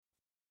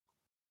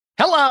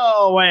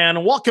Hello,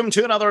 and welcome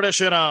to another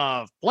edition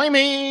of Play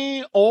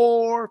Me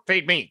or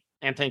Fade Me.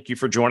 And thank you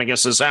for joining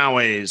us as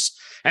always.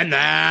 And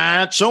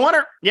that's a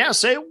winner.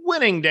 Yes, a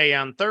winning day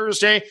on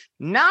Thursday.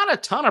 Not a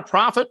ton of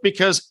profit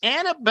because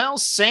Annabelle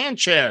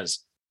Sanchez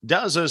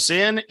does us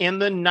in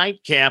the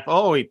nightcap.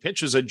 Oh, he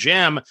pitches a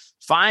gem.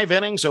 5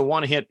 innings, a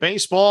one-hit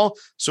baseball.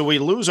 So we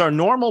lose our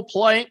normal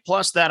play.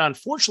 Plus that,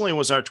 unfortunately,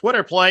 was our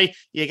Twitter play.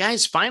 You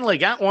guys finally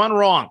got one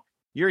wrong.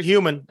 You're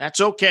human.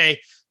 That's okay.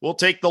 We'll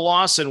take the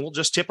loss, and we'll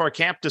just tip our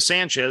cap to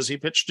Sanchez. He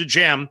pitched a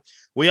gem.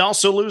 We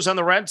also lose on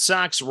the Red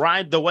Sox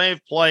ride the wave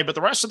play, but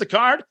the rest of the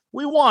card,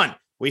 we won.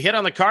 We hit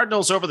on the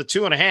Cardinals over the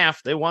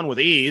 2.5. They won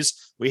with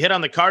ease. We hit on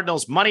the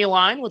Cardinals money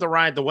line with a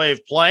ride the wave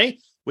play.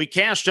 We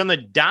cashed on the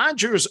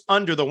Dodgers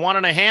under the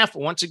 1.5.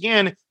 Once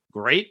again,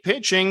 great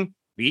pitching.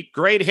 Beat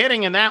great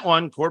hitting in that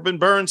one. Corbin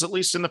Burns, at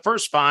least in the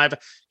first 5,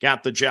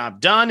 got the job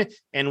done.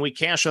 And we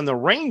cash on the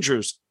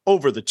Rangers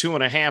over the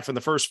 2.5 in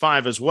the first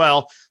 5 as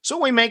well.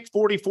 So we make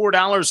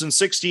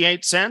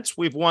 $44.68.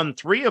 We've won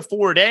 3 of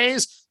 4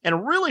 days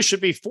and really should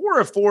be 4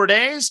 of 4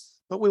 days.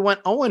 But we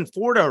went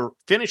 0-4 to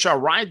finish our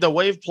ride the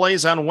wave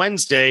plays on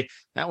Wednesday.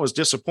 That was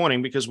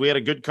disappointing because we had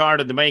a good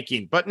card in the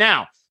making. But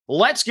now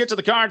let's get to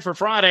the card for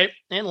Friday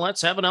and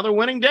let's have another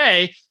winning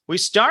day. We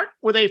start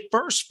with a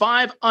first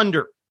 5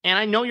 under. And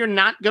I know you're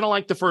not going to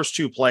like the first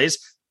 2 plays.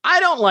 I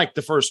don't like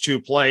the first 2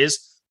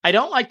 plays. I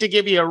don't like to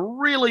give you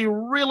really,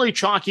 really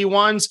chalky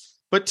ones.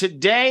 But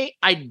today,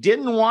 I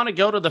didn't want to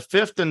go to the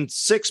 5th and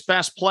 6th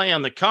best play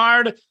on the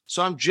card.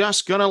 So I'm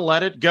just going to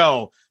let it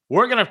go.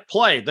 We're going to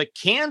play the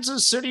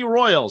Kansas City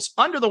Royals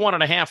under the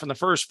 1.5 in the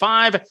first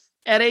 5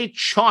 at a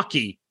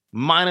chalky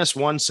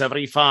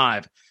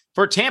 -175.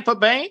 For Tampa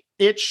Bay,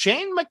 it's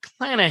Shane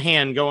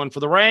McClanahan going for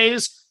the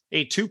Rays.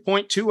 A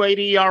 2.28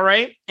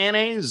 ERA and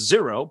a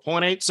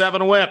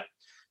 0.87 whip.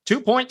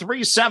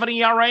 2.37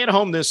 ERA at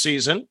home this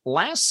season.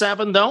 Last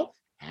 7, though,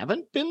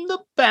 haven't been the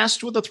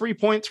best with a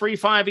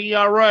 3.35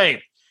 ERA.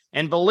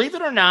 And believe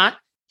it or not,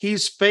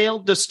 he's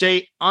failed to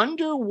stay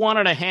under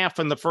 1.5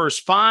 in the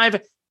first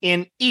 5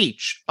 in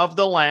each of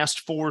the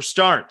last 4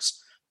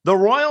 starts. The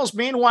Royals,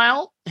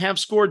 meanwhile, have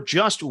scored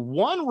just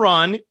 1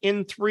 run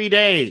in 3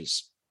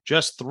 days.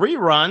 Just 3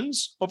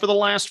 runs over the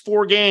last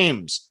 4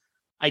 games.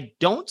 I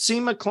don't see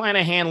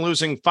McClanahan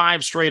losing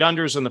 5 straight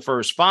unders in the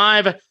first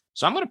 5,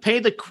 so I'm going to pay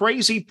the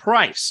crazy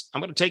price.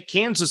 I'm going to take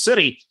Kansas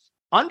City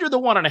under the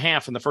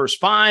 1.5 in the first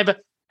 5 at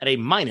a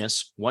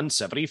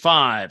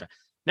 -175.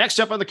 Next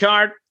up on the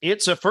card,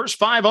 it's a first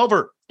 5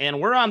 over, and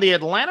we're on the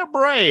Atlanta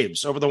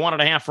Braves over the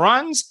 1.5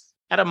 runs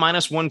at a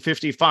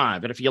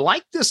 -155. And if you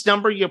like this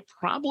number, you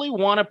probably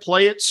want to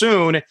play it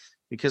soon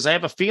because I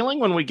have a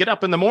feeling when we get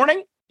up in the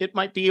morning, it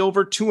might be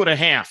over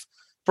 2.5.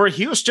 For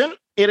Houston,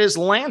 it is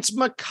Lance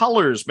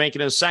McCullers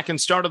making his 2nd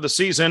start of the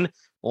season.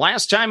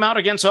 Last time out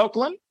against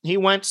Oakland, he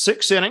went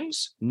 6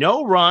 innings,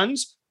 no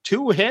runs,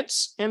 2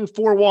 hits, and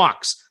 4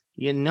 walks.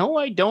 You know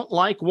I don't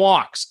like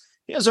walks.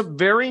 He has a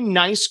very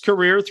nice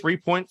career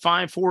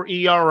 3.54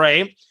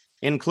 ERA,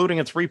 including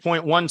a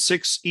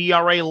 3.16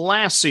 ERA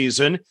last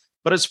season.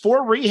 But his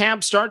 4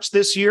 rehab starts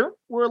this year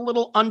were a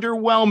little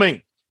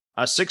underwhelming.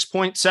 A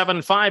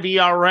 6.75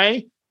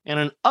 ERA and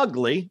an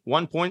ugly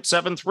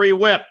 1.73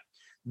 whip.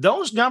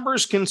 Those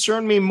numbers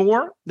concern me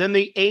more than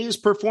the A's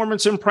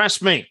performance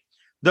impressed me.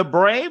 The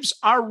Braves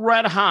are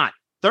red hot.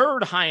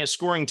 3rd highest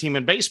scoring team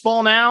in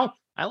baseball now.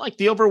 I like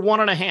the over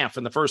 1.5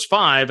 in the first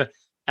 5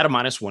 at a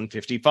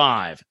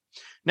 -155.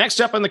 Next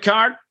up on the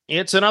card,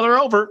 it's another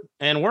over,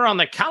 and we're on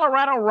the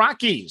Colorado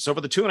Rockies over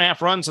the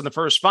 2.5 runs in the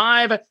first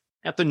 5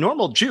 at the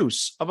normal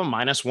juice of a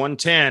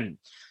 -110.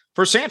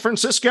 For San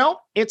Francisco,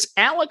 it's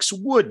Alex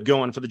Wood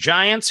going for the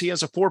Giants. He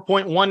has a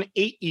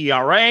 4.18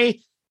 ERA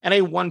and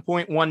a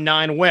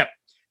 1.19 whip.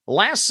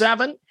 Last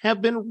 7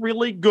 have been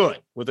really good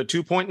with a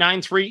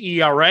 2.93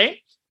 ERA.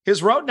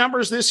 His road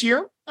numbers this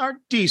year are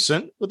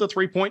decent with a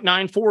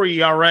 3.94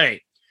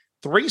 ERA.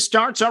 3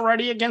 starts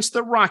already against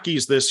the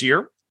Rockies this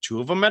year, 2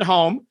 of them at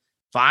home,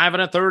 5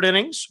 1/3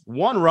 innings,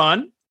 1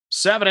 run,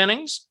 7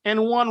 innings,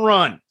 and 1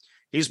 run.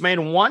 He's made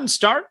 1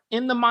 start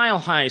in the Mile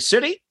High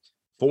City,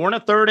 4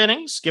 1/3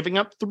 innings, giving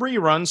up 3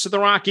 runs to the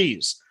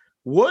Rockies.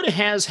 Wood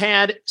has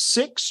had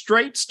 6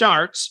 straight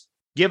starts,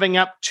 giving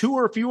up 2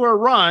 or fewer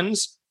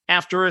runs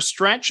after a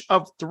stretch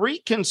of 3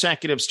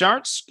 consecutive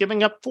starts,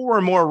 giving up 4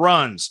 or more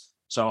runs.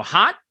 So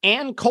hot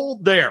and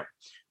cold there.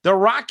 The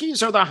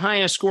Rockies are the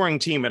highest scoring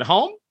team at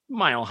home.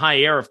 Mile High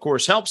air, of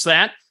course, helps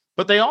that.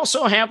 But they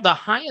also have the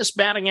highest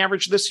batting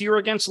average this year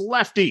against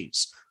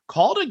lefties.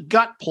 Called a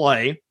gut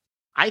play.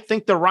 I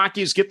think the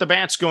Rockies get the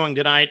bats going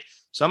tonight.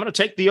 So I'm going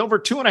to take the over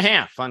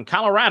 2.5 on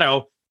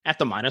Colorado at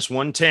the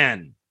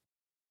 -110.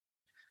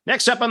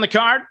 Next up on the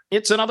card,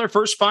 it's another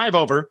first 5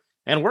 over.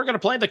 And we're going to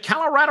play the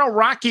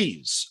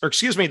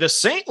the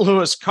St.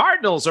 Louis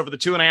Cardinals over the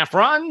 2.5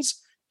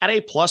 runs at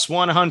a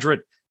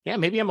 +100. Yeah,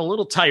 maybe I'm a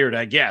little tired,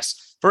 I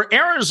guess. For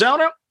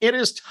Arizona, it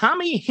is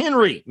Tommy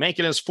Henry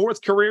making his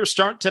 4th career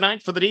start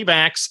tonight for the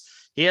D-backs.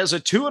 He has a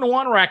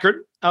 2-1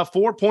 record, a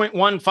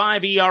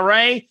 4.15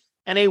 ERA,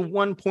 and a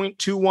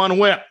 1.21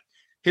 whip.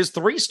 His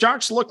 3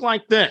 starts look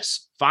like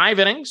this: 5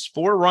 innings,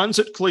 4 runs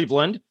at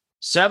Cleveland,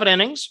 7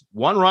 innings,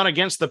 1 run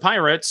against the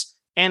Pirates,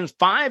 and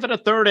 5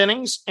 1/3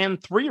 innings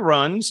and 3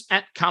 runs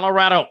at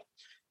Colorado.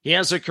 He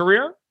has a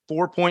career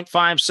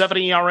 4.57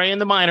 ERA in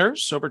the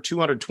minors, over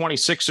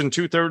 226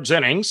 2/3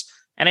 innings,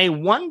 and a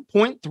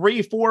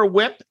 1.34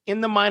 whip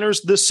in the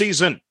minors this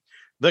season.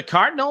 The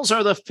Cardinals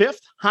are the 5th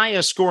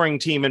highest scoring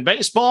team in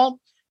baseball,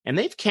 and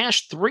they've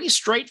cashed 3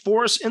 straight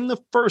for us in the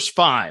first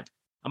 5.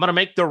 I'm going to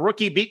make the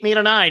rookie beat me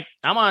tonight.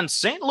 I'm on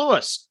St.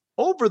 Louis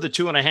over the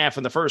 2.5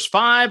 in the first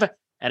 5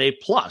 at a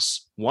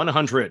plus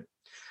 100.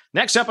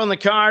 Next up on the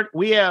card,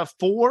 we have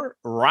 4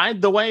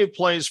 ride the wave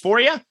plays for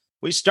you.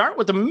 We start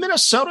with the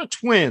Minnesota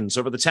Twins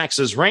over the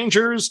Texas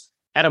Rangers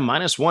at a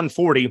minus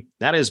 140.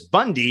 That is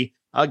Bundy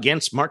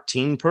against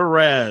Martin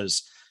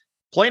Perez.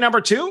 Play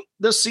number 2,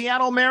 the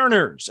Seattle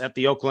Mariners at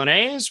the Oakland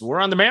A's. We're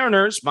on the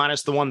Mariners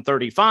minus the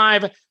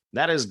 135.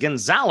 That is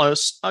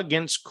Gonzalez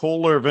against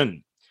Cole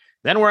Irvin.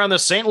 Then we're on the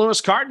St. Louis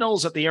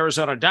Cardinals at the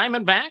Arizona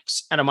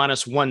Diamondbacks at a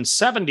minus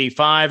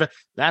 175.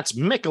 That's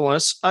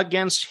Mikolas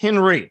against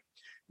Henry.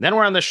 Then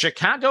we're on the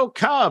Chicago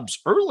Cubs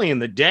early in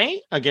the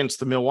day against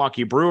the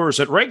Milwaukee Brewers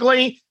at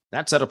Wrigley.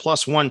 That's at a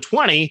plus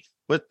 120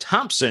 with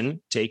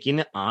Thompson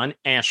taking on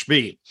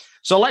Ashby.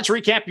 So let's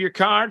recap your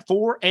card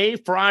for a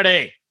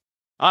Friday.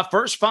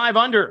 First 5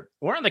 under.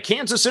 We're on the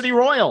Kansas City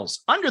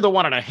Royals under the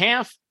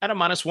 1.5 at a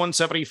minus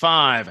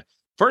 175.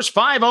 First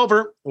 5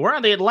 over. We're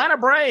on the Atlanta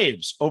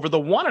Braves over the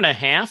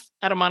 1.5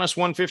 at a minus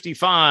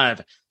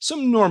 155.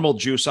 Some normal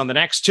juice on the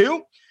next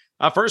 2.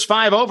 First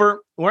 5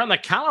 over, we're on the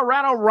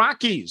Colorado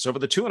Rockies over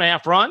the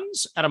 2.5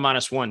 runs at a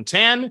minus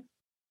 110.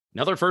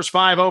 Another first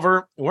 5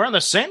 over, we're on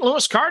the St.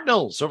 Louis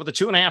Cardinals over the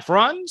 2.5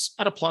 runs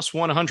at a plus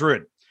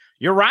 100.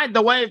 Your ride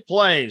the wave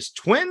plays: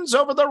 Twins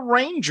over the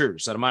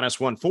Rangers at a minus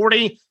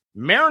 140,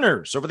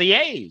 Mariners over the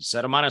A's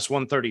at a minus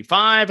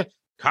 135,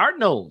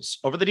 Cardinals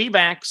over the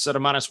D-backs at a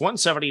minus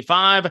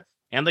 175,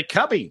 and the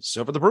Cubbies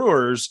over the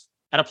Brewers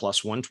at a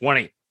plus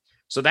 120.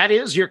 So that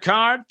is your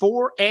card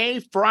for a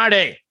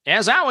Friday.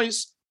 As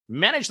always,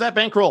 manage that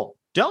bankroll.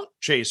 Don't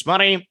chase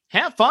money.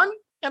 Have fun,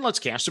 and let's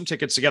cash some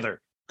tickets together.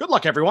 Good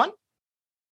luck, everyone.